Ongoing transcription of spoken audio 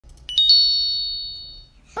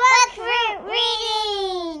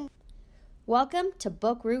Welcome to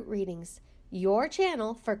Book Root Readings, your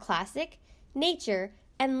channel for classic, nature,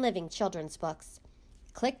 and living children's books.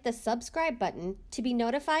 Click the subscribe button to be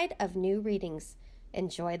notified of new readings.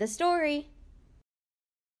 Enjoy the story.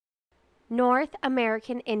 North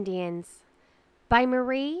American Indians by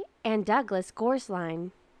Marie and Douglas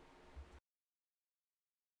Gorsline.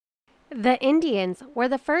 The Indians were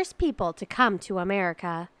the first people to come to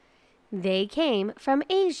America. They came from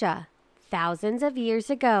Asia thousands of years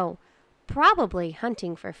ago, probably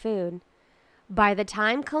hunting for food. By the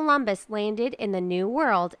time Columbus landed in the New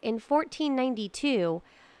World in 1492,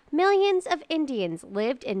 millions of Indians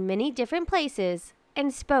lived in many different places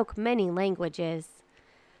and spoke many languages.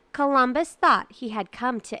 Columbus thought he had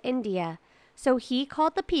come to India, so he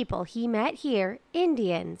called the people he met here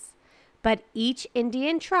Indians. But each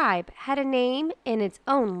Indian tribe had a name in its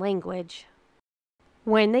own language.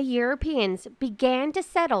 When the Europeans began to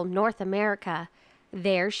settle North America,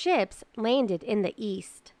 their ships landed in the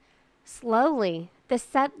east. Slowly, the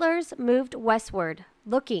settlers moved westward,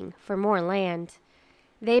 looking for more land.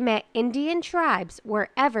 They met Indian tribes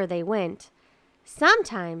wherever they went.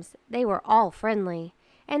 Sometimes they were all friendly,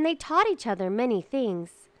 and they taught each other many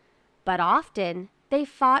things. But often they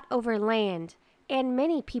fought over land, and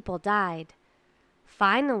many people died.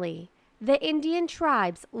 Finally, the Indian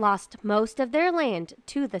tribes lost most of their land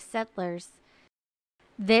to the settlers.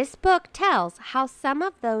 This book tells how some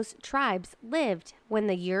of those tribes lived when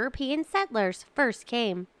the European settlers first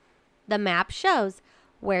came. The map shows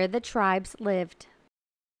where the tribes lived.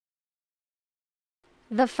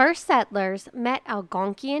 The first settlers met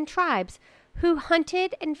Algonquian tribes who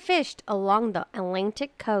hunted and fished along the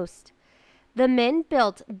Atlantic coast. The men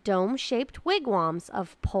built dome-shaped wigwams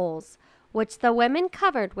of poles, which the women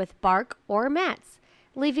covered with bark or mats,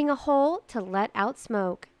 leaving a hole to let out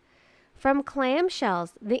smoke. From clam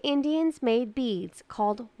shells, the Indians made beads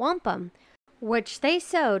called wampum, which they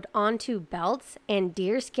sewed onto belts and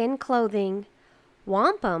deerskin clothing.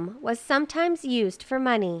 Wampum was sometimes used for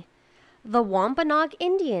money. The Wampanoag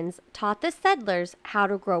Indians taught the settlers how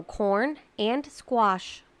to grow corn and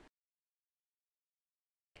squash.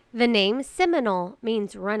 The name Seminole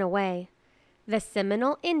means runaway. The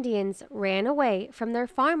Seminole Indians ran away from their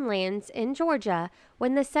farmlands in Georgia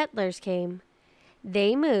when the settlers came.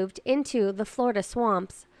 They moved into the Florida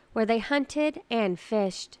swamps, where they hunted and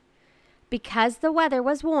fished. Because the weather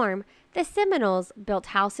was warm, the Seminoles built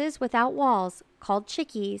houses without walls, called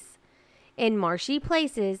chickees. In marshy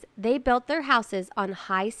places, they built their houses on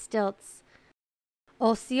high stilts.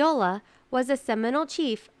 Osceola was a Seminole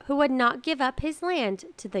chief who would not give up his land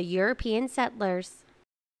to the European settlers.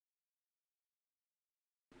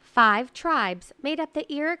 5 tribes made up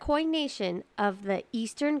the Iroquois nation of the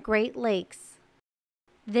eastern Great Lakes.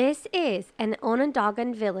 This is an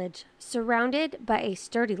Onondagan village surrounded by a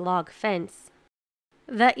sturdy log fence.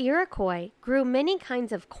 The Iroquois grew many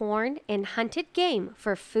kinds of corn and hunted game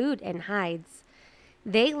for food and hides.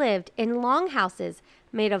 They lived in long houses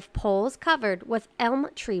made of poles covered with elm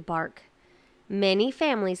tree bark. Many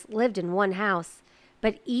families lived in one house,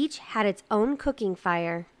 but each had its own cooking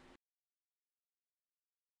fire.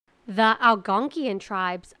 The Algonquian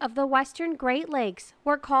tribes of the western Great Lakes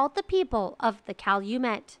were called the people of the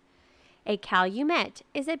Calumet. A calumet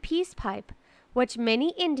is a peace pipe, which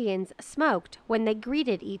many Indians smoked when they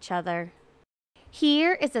greeted each other.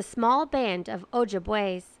 Here is a small band of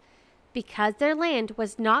Ojibways. Because their land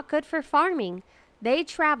was not good for farming, they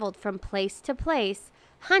traveled from place to place,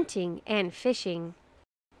 hunting and fishing.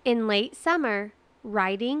 In late summer,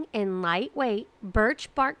 riding in lightweight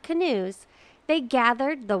birch bark canoes, they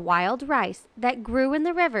gathered the wild rice that grew in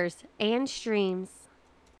the rivers and streams.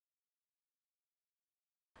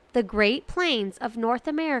 The Great Plains of North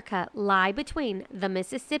America lie between the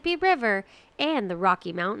Mississippi River and the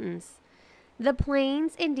Rocky Mountains. The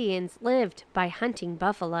Plains Indians lived by hunting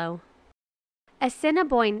buffalo.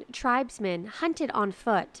 Assiniboine tribesmen hunted on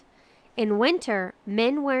foot. In winter,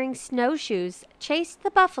 men wearing snowshoes chased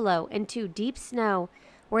the buffalo into deep snow,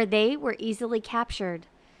 where they were easily captured.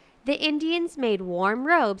 The Indians made warm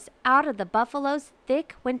robes out of the buffalo's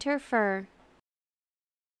thick winter fur.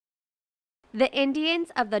 The Indians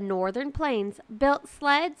of the northern plains built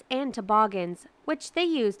sleds and toboggans, which they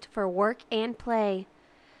used for work and play.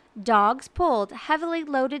 Dogs pulled heavily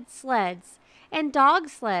loaded sleds, and dog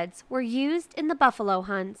sleds were used in the buffalo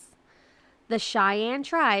hunts. The Cheyenne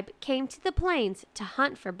tribe came to the plains to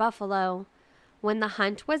hunt for buffalo. When the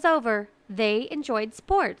hunt was over, they enjoyed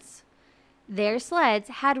sports. Their sleds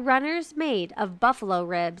had runners made of buffalo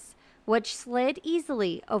ribs, which slid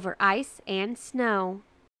easily over ice and snow.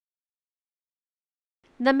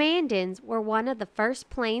 The Mandans were one of the first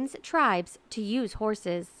plains tribes to use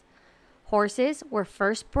horses. Horses were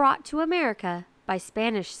first brought to America by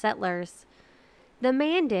Spanish settlers. The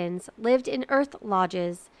Mandans lived in earth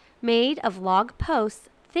lodges made of log posts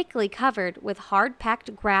thickly covered with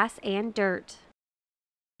hard-packed grass and dirt.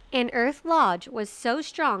 An earth lodge was so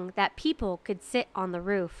strong that people could sit on the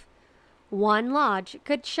roof. One lodge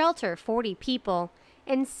could shelter 40 people,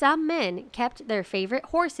 and some men kept their favorite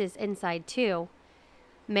horses inside too.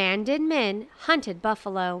 Mandan men hunted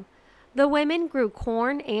buffalo. The women grew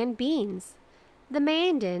corn and beans. The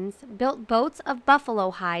Mandans built boats of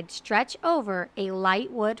buffalo hide stretched over a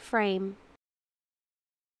light wood frame.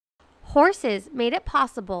 Horses made it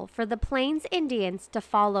possible for the Plains Indians to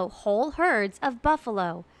follow whole herds of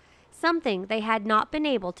buffalo, something they had not been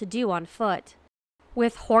able to do on foot.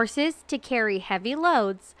 With horses to carry heavy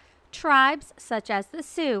loads, tribes such as the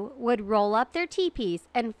Sioux would roll up their teepees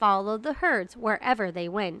and follow the herds wherever they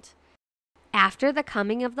went. After the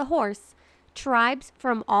coming of the horse, tribes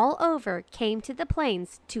from all over came to the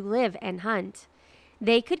plains to live and hunt.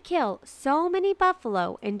 They could kill so many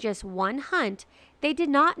buffalo in just one hunt, they did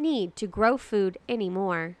not need to grow food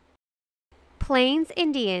anymore. Plains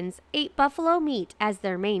Indians ate buffalo meat as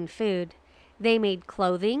their main food. They made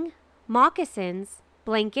clothing, moccasins,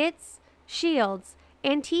 blankets, shields,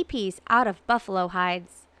 and teepees out of buffalo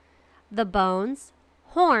hides. The bones,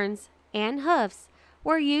 horns, and hoofs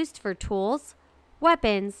were used for tools,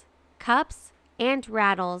 weapons, cups, and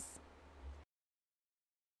rattles.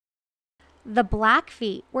 The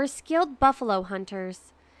Blackfeet were skilled buffalo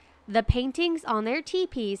hunters. The paintings on their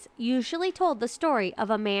teepees usually told the story of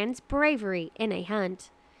a man's bravery in a hunt.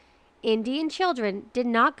 Indian children did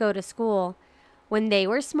not go to school. When they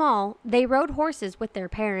were small, they rode horses with their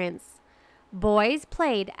parents. Boys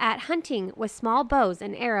played at hunting with small bows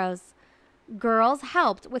and arrows. Girls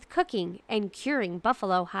helped with cooking and curing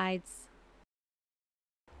buffalo hides.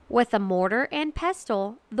 With a mortar and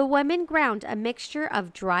pestle, the women ground a mixture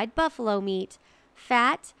of dried buffalo meat,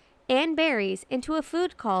 fat, and berries into a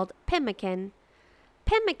food called pemmican.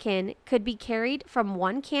 Pemmican could be carried from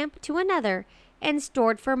one camp to another and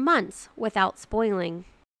stored for months without spoiling.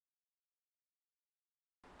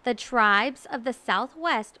 The tribes of the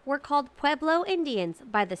Southwest were called Pueblo Indians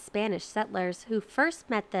by the Spanish settlers who first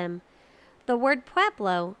met them. The word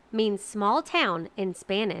Pueblo means small town in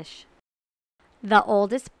Spanish. The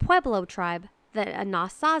oldest Pueblo tribe, the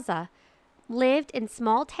Anasazi, lived in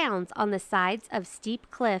small towns on the sides of steep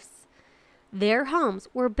cliffs. Their homes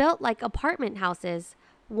were built like apartment houses,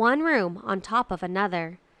 one room on top of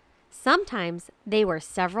another. Sometimes they were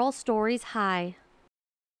several stories high.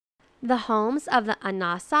 The homes of the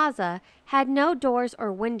Anasazi had no doors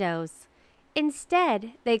or windows.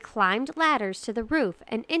 Instead, they climbed ladders to the roof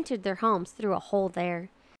and entered their homes through a hole there.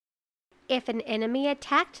 If an enemy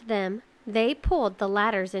attacked them, they pulled the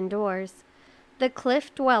ladders indoors. The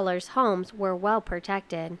cliff dwellers' homes were well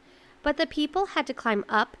protected, but the people had to climb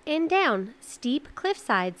up and down steep cliff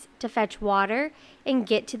sides to fetch water and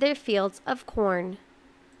get to their fields of corn.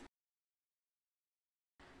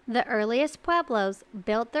 The earliest Pueblos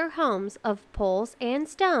built their homes of poles and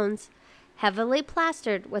stones, heavily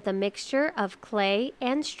plastered with a mixture of clay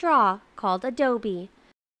and straw called adobe.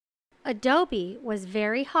 Adobe was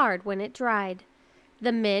very hard when it dried.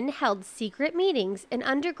 The men held secret meetings in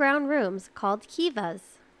underground rooms called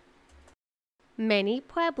kivas. Many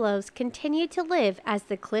Pueblos continued to live as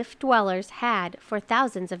the cliff dwellers had for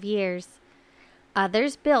thousands of years.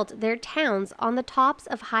 Others built their towns on the tops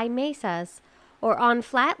of high mesas or on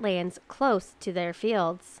flatlands close to their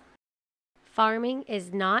fields. Farming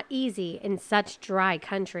is not easy in such dry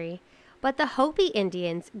country, but the Hopi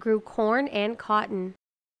Indians grew corn and cotton.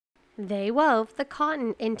 They wove the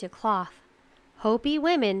cotton into cloth. Hopi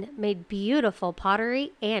women made beautiful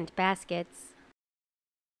pottery and baskets.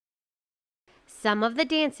 Some of the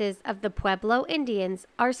dances of the Pueblo Indians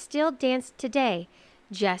are still danced today,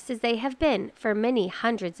 just as they have been for many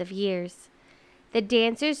hundreds of years. The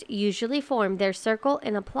dancers usually form their circle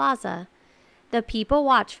in a plaza. The people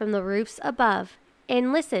watch from the roofs above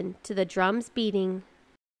and listen to the drums beating.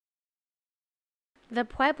 The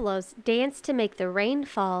Pueblos dance to make the rain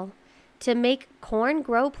fall, to make corn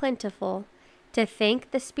grow plentiful, to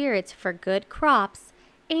thank the spirits for good crops,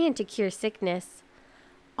 and to cure sickness.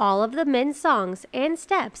 All of the men's songs and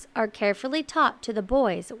steps are carefully taught to the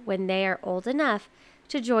boys when they are old enough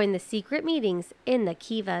to join the secret meetings in the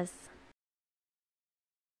kivas.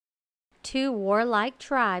 Two warlike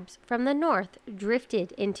tribes from the north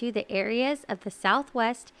drifted into the areas of the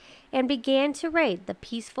southwest and began to raid the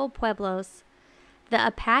peaceful Pueblos. The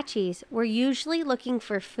Apaches were usually looking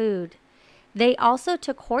for food. They also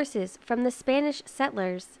took horses from the Spanish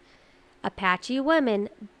settlers. Apache women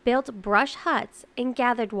built brush huts and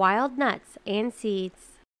gathered wild nuts and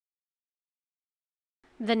seeds.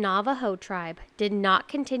 The Navajo tribe did not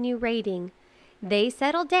continue raiding. They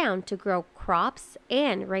settled down to grow crops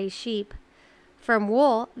and raise sheep. From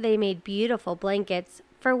wool, they made beautiful blankets,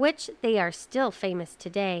 for which they are still famous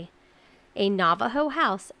today. A Navajo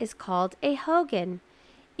house is called a hogan.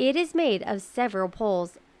 It is made of several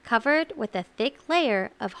poles, covered with a thick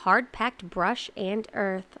layer of hard-packed brush and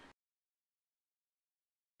earth.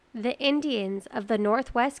 The Indians of the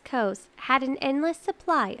northwest coast had an endless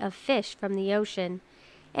supply of fish from the ocean,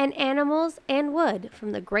 and animals and wood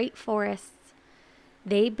from the great forests.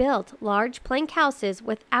 They built large plank houses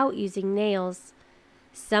without using nails.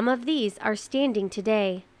 Some of these are standing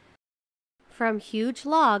today. From huge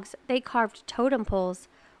logs, they carved totem poles,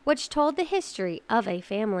 which told the history of a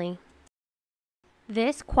family.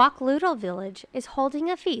 This Kwakloodle village is holding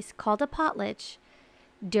a feast called a potlatch.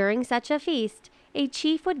 During such a feast, a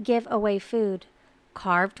chief would give away food,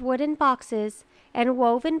 carved wooden boxes, and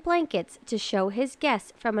woven blankets to show his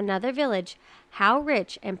guests from another village how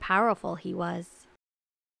rich and powerful he was.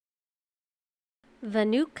 The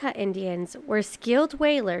Nootka Indians were skilled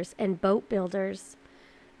whalers and boat builders.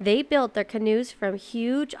 They built their canoes from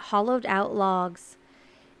huge hollowed-out logs.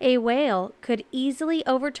 A whale could easily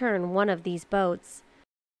overturn one of these boats.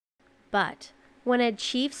 But when a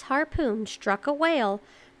chief's harpoon struck a whale,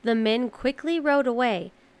 the men quickly rowed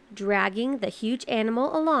away, dragging the huge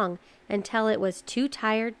animal along until it was too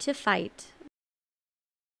tired to fight.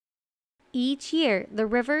 Each year, the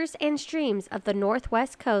rivers and streams of the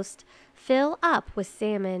northwest coast fill up with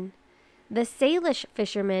salmon. The Salish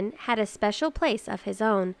fisherman had a special place of his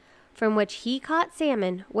own, from which he caught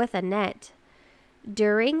salmon with a net.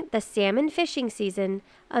 During the salmon fishing season,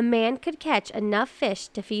 a man could catch enough fish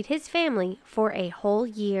to feed his family for a whole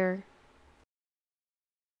year.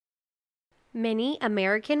 Many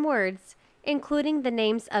American words, including the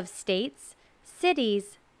names of states,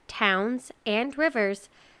 cities, towns, and rivers,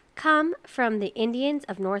 come from the Indians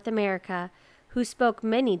of North America, who spoke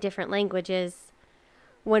many different languages.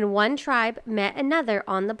 When one tribe met another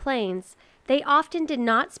on the plains, they often did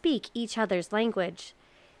not speak each other's language.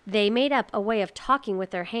 They made up a way of talking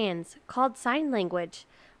with their hands, called sign language,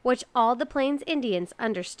 which all the Plains Indians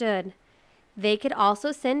understood. They could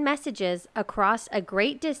also send messages across a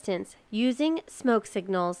great distance using smoke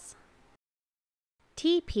signals.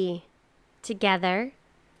 TP. Together.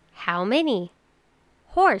 How many?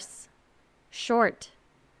 Horse. Short.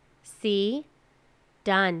 See.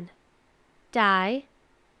 Done. Die.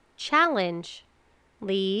 Challenge.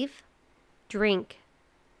 Leave. Drink.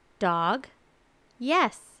 Dog.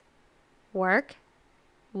 Yes. Work.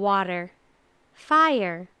 Water.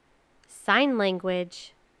 Fire. Sign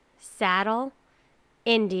language. Saddle.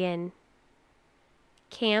 Indian.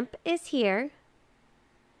 Camp is here.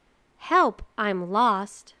 Help, I'm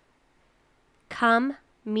lost. Come,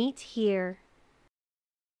 meet here.